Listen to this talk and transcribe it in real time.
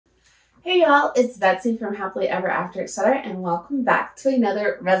Hey y'all, it's Betsy from Happily Ever After, etc. and welcome back to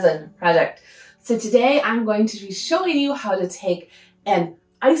another resin project. So today I'm going to be showing you how to take an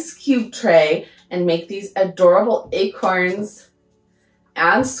ice cube tray and make these adorable acorns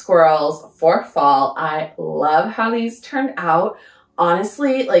and squirrels for fall. I love how these turned out.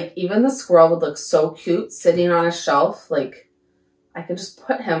 Honestly, like even the squirrel would look so cute sitting on a shelf. Like I could just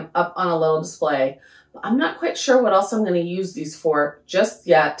put him up on a little display. But I'm not quite sure what else I'm going to use these for just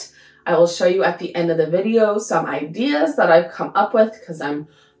yet. I will show you at the end of the video some ideas that I've come up with because I'm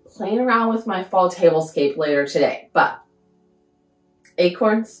playing around with my fall tablescape later today. But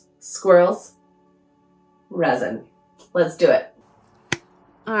acorns, squirrels, resin. Let's do it.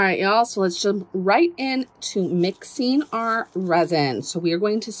 All right, y'all, so let's jump right into mixing our resin. So we are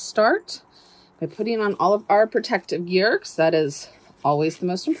going to start by putting on all of our protective gear because that is always the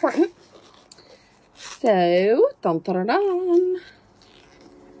most important. So, dun, dun, dun, dun.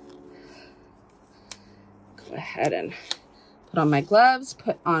 Go ahead and put on my gloves,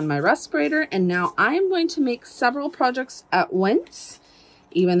 put on my respirator, and now I'm going to make several projects at once,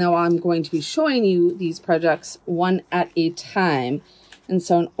 even though I'm going to be showing you these projects one at a time. And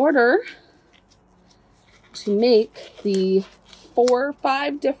so in order to make the 4 or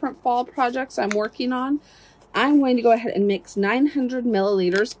 5 different fall projects I'm working on, I'm going to go ahead and mix 900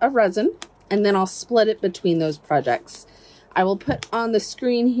 milliliters of resin, and then I'll split it between those projects. I will put on the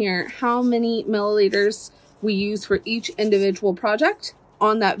screen here how many milliliters we use for each individual project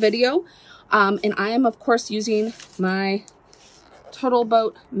on that video. And I am, of course, using my Total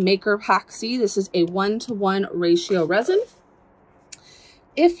Boat Maker Epoxy. This is a 1-to-1 ratio resin.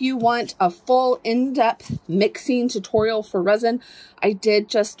 If you want a full in-depth mixing tutorial for resin, I did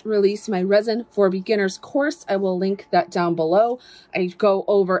just release my Resin for Beginners course. I will link that down below. I go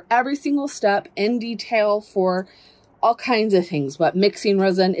over every single step in detail for all kinds of things, but mixing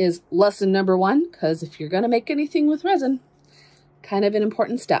resin is lesson number 1 because if you're going to make anything with resin, kind of an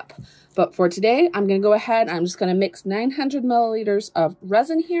important step. But for today, I'm going to go ahead. I'm just going to mix 900 milliliters of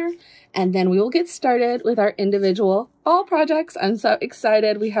resin here, and then we will get started with our individual fall projects. I'm so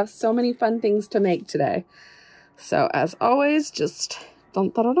excited. We have so many fun things to make today. So as always, just dun,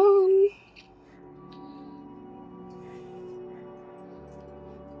 dun, dun, dun.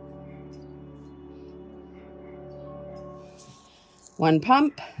 One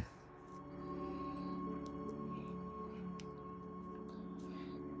pump.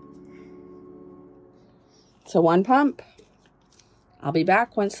 So 1 pump. I'll be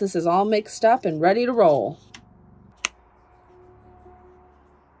back once this is all mixed up and ready to roll.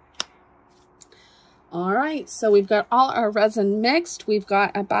 All right, so we've got all our resin mixed. We've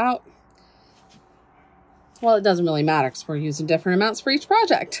got about, well, it doesn't really matter because we're using different amounts for each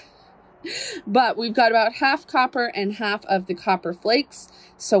project. But we've got about half copper and half of the copper flakes.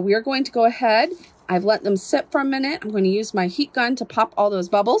 So we're going to go ahead. I've let them sit for a minute. I'm going to use my heat gun to pop all those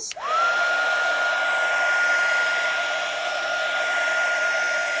bubbles.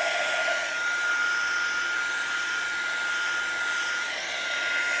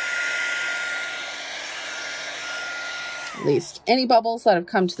 At least any bubbles that have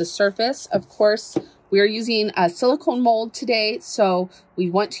come to the surface. Of course, we are using a silicone mold today, so we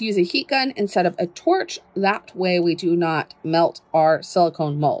want to use a heat gun instead of a torch. That way we do not melt our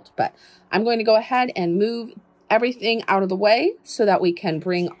silicone mold. But I'm going to go ahead and move everything out of the way so that we can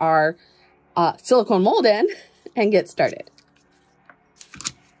bring our silicone mold in and get started.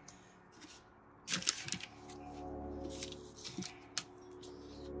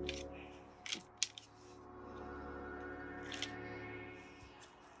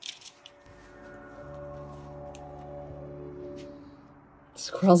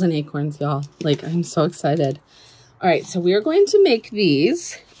 Squirrels and acorns, y'all. Like, I'm so excited. All right, so we are going to make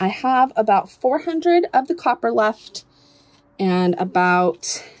these. I have about 400 of the copper left and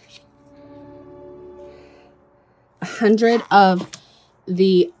about 100 of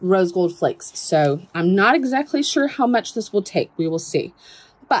the rose gold flakes. So I'm not exactly sure how much this will take. We will see.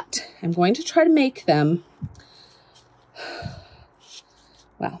 But I'm going to try to make them.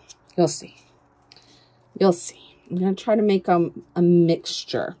 Well, you'll see. You'll see. I'm going to try to make a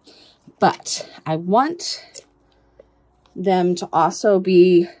mixture, but I want them to also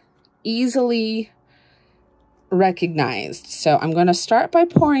be easily recognized. So I'm going to start by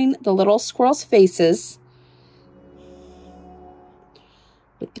pouring the little squirrels' faces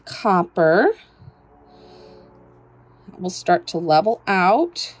with the copper. We'll start to level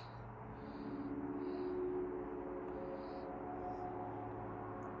out.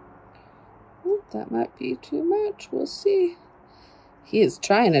 That might be too much. We'll see. He is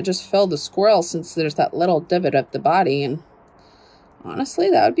trying to just fill the squirrel since there's that little divot at the body, and Honestly,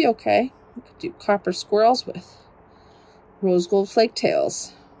 that would be okay. We could do copper squirrels with rose gold flake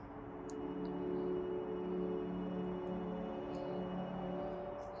tails.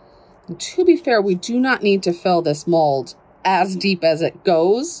 And to be fair, we do not need to fill this mold as deep as it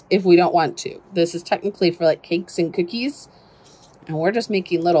goes if we don't want to. This is technically for like cakes and cookies, and we're just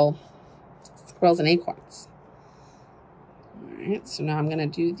making little squirrels and acorns. All right, so now I'm going to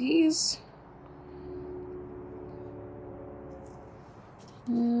do these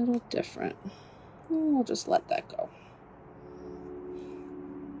a little different. We'll just let that go.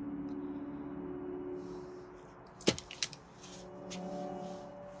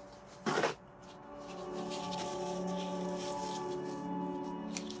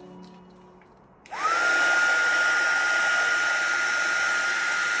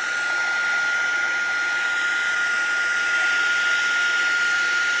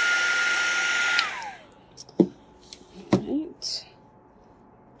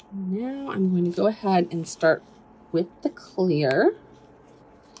 Now I'm going to go ahead and start with the clear.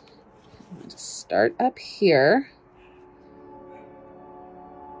 I'm going to start up here.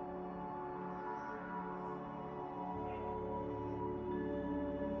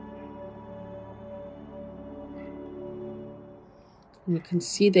 And you can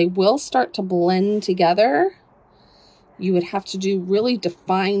see they will start to blend together. You would have to do really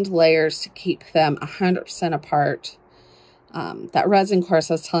defined layers to keep them 100% apart. That resin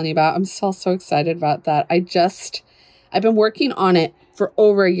course I was telling you about, I'm still so excited about that. I've been working on it for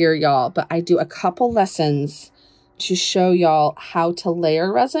over a year, y'all, but I do a couple lessons to show y'all how to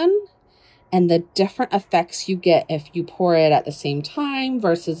layer resin and the different effects you get if you pour it at the same time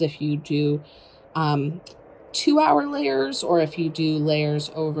versus if you do 2-hour layers or if you do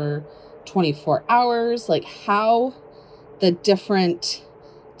layers over 24 hours, like how the different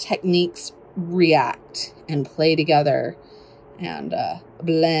techniques react and play together and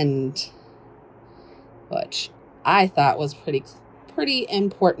blend, which I thought was pretty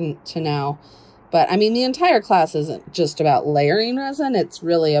important to know. But I mean, the entire class isn't just about layering resin, it's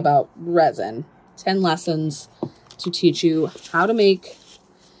really about resin. 10 lessons to teach you how to make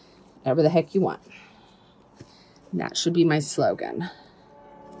whatever the heck you want. And that should be my slogan.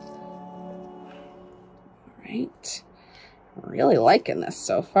 All right, I'm really liking this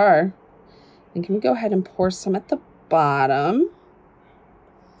so far. And can we go ahead and pour some at the bottom?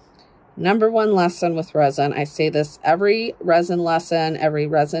 Number one lesson with resin. I say this every resin lesson, every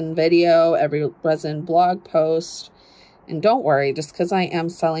resin video, every resin blog post. And don't worry, just because I am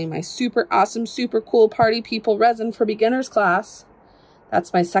selling my super awesome, super cool Party People Resin for Beginners class,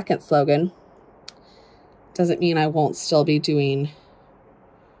 that's my second slogan, doesn't mean I won't still be doing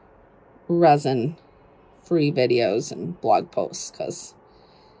resin free videos and blog posts, because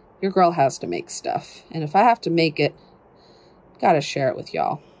your girl has to make stuff. And if I have to make it, gotta share it with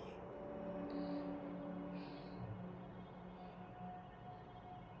y'all.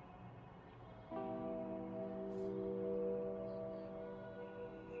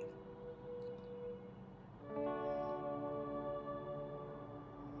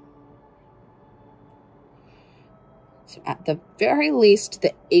 So at the very least,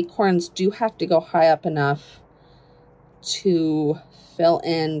 the acorns do have to go high up enough to fill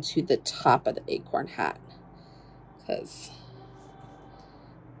into the top of the acorn hat, because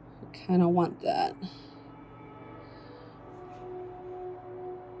I kind of want that.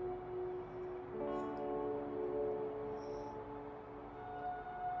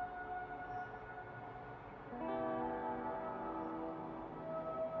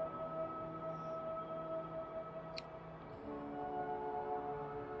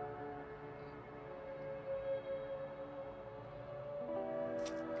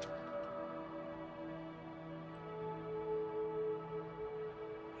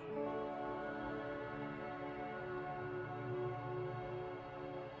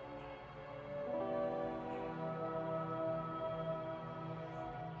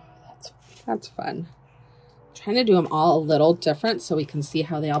 That's fun. I'm trying to do them all a little different so we can see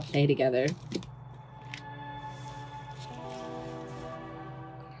how they all play together.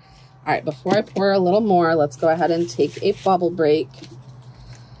 All right, before I pour a little more, let's go ahead and take a bubble break.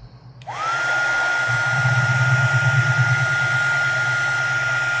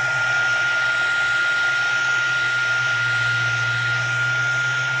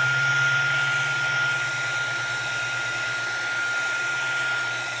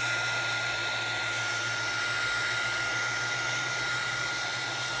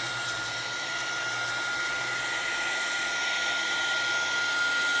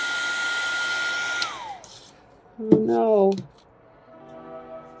 Oh no,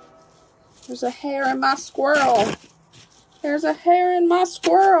 there's a hair in my squirrel. There's a hair in my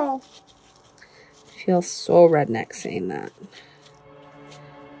squirrel. I feel so redneck saying that.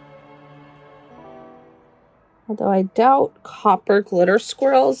 Although I doubt copper glitter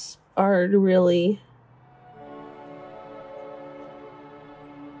squirrels are really...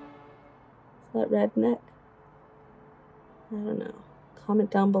 Is that redneck? I don't know. Comment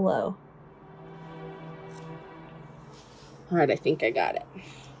down below. Alright, I think I got it.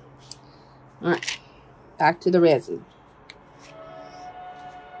 Alright, back to the resin.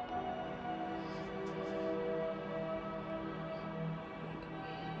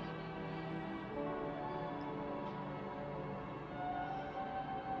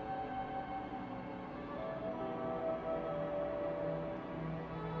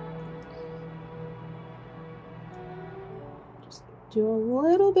 Do a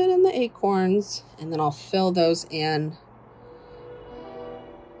little bit in the acorns, and then I'll fill those in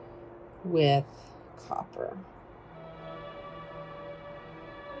with copper.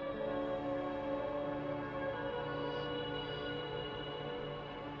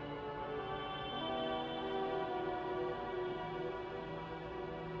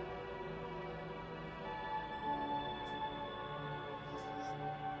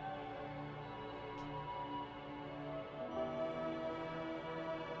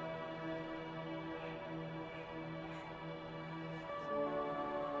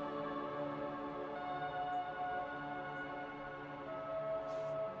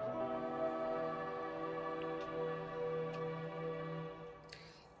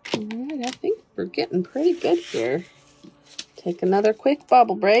 Alright, I think we're getting pretty good here. Take another quick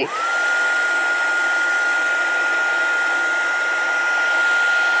bubble break.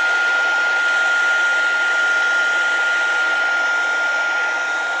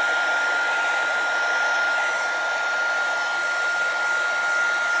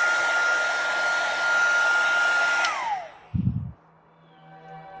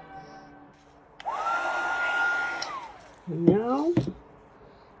 Now,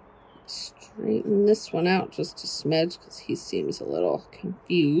 straighten this one out just a smidge because he seems a little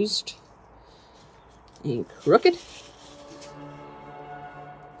confused and crooked.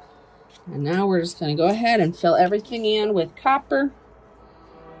 And now we're just going to go ahead and fill everything in with copper.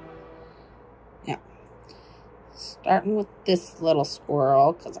 Yeah. Starting with this little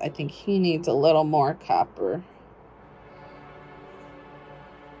squirrel because I think he needs a little more copper.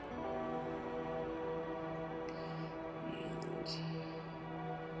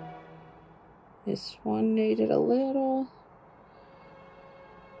 This one needed a little.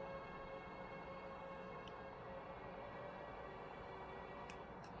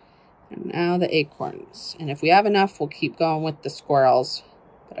 And now the acorns. And if we have enough, we'll keep going with the squirrels.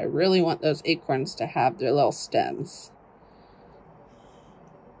 But I really want those acorns to have their little stems.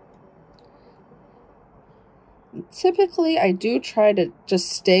 And typically, I do try to just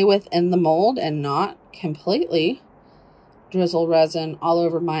stay within the mold and not completely drizzle resin all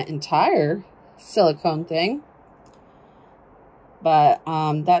over my entire silicone thing, but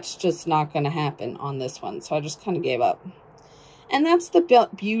that's just not going to happen on this one, so I just kind of gave up. And that's the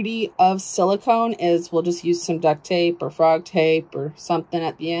beauty of silicone, is we'll just use some duct tape or frog tape or something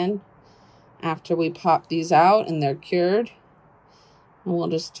at the end after we pop these out and they're cured, and we'll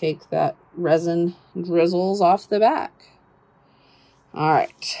just take that resin drizzles off the back. All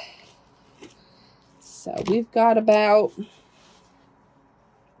right, so we've got about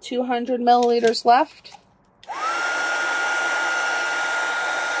 200 milliliters left.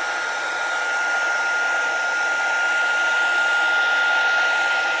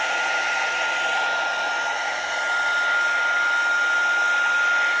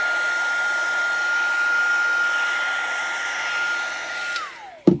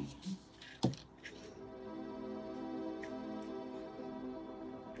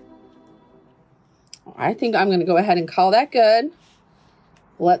 I think I'm going to go ahead and call that good.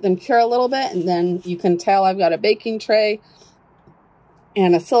 Let them cure a little bit, and then you can tell I've got a baking tray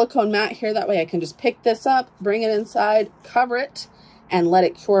and a silicone mat here. That way I can just pick this up, bring it inside, cover it, and let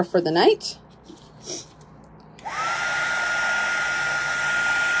it cure for the night.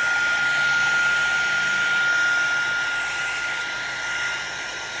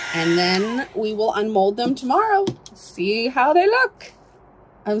 And then we will unmold them tomorrow. See how they look.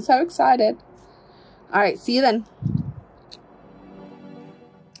 I'm so excited. All right, see you then.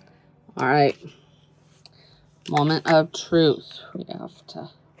 All right, moment of truth. We have to,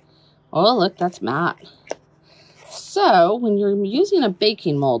 oh, look, that's matte. So when you're using a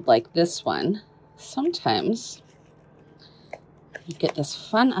baking mold like this one, sometimes you get this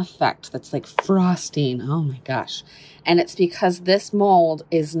fun effect that's like frosting. Oh my gosh. And it's because this mold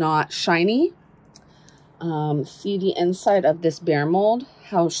is not shiny. see the inside of this bear mold,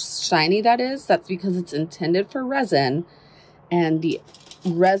 how shiny that is? That's because it's intended for resin, and the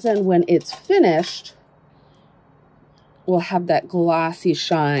resin, when it's finished, will have that glossy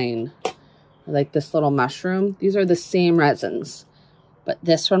shine, like this little mushroom. These are the same resins, but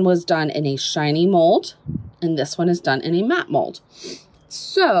this one was done in a shiny mold, and this one is done in a matte mold.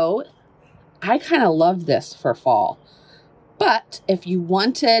 So I kind of love this for fall. But if you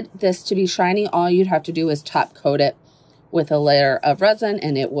wanted this to be shiny, all you'd have to do is top coat it with a layer of resin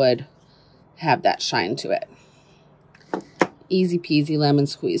and it would have that shine to it. Easy peasy lemon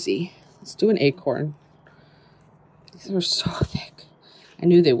squeezy. Let's do an acorn. These are so thick. I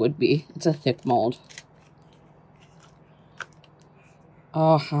knew they would be. It's a thick mold.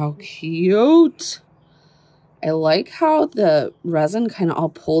 Oh, how cute. I like how the resin kind of all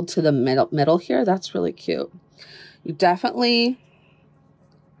pulled to the middle here. That's really cute. You definitely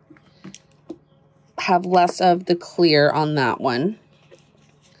have less of the clear on that one.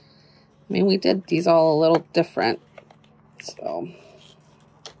 I mean, we did these all a little different. So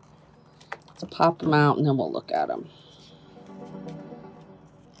let's pop them out and then we'll look at them.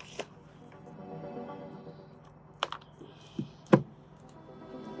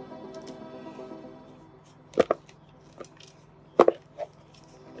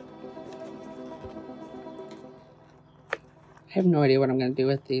 I have no idea what I'm going to do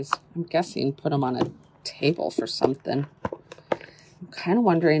with these. I'm guessing put them on a table for something. I'm kind of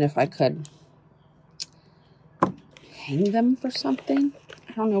wondering if I could hang them for something.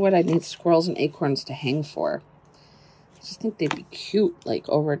 I don't know what I need squirrels and acorns to hang for. I just think they'd be cute, like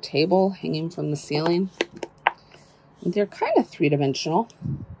over a table, hanging from the ceiling. And they're kind of three-dimensional.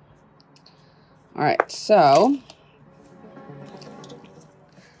 All right, so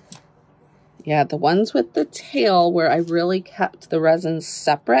yeah, the ones with the tail where I really kept the resins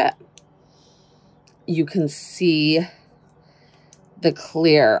separate, you can see the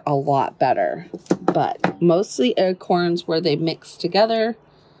clear a lot better. But mostly acorns where they mix together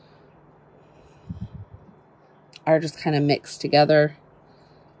are just kind of mixed together.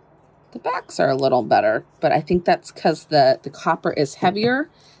 The backs are a little better, but I think that's because the copper is heavier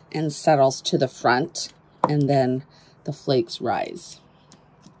and settles to the front, and then the flakes rise.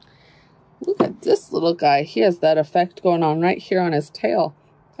 Look at this little guy. He has that effect going on right here on his tail.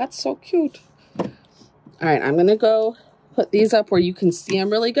 That's so cute. All right, I'm going to go put these up where you can see them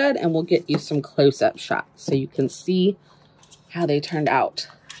really good, and we'll get you some close-up shots so you can see how they turned out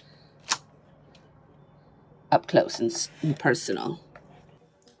up close and personal.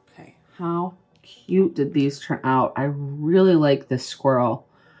 Okay, how cute did these turn out? I really like this squirrel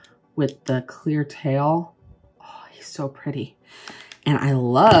with the clear tail. Oh, he's so pretty. And I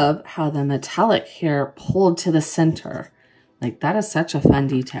love how the metallic hair pulled to the center. Like, that is such a fun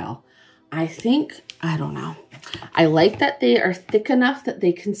detail. I think, I don't know. I like that they are thick enough that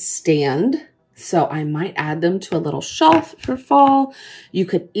they can stand. So I might add them to a little shelf for fall. You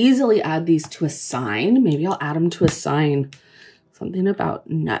could easily add these to a sign. Maybe I'll add them to a sign. Something about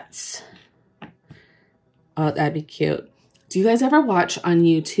nuts. Oh, that'd be cute. Do you guys ever watch on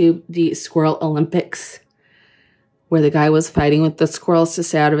YouTube the Squirrel Olympics, where the guy was fighting with the squirrels to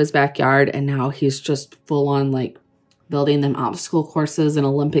stay out of his backyard, and now he's just full on like building them obstacle courses and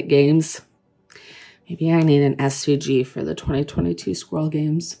Olympic games? Maybe I need an SVG for the 2022 Squirrel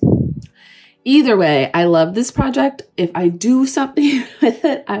Games. Either way, I love this project. If I do something with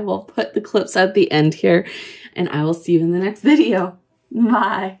it, I will put the clips at the end here, and I will see you in the next video.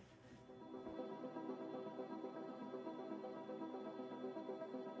 Bye.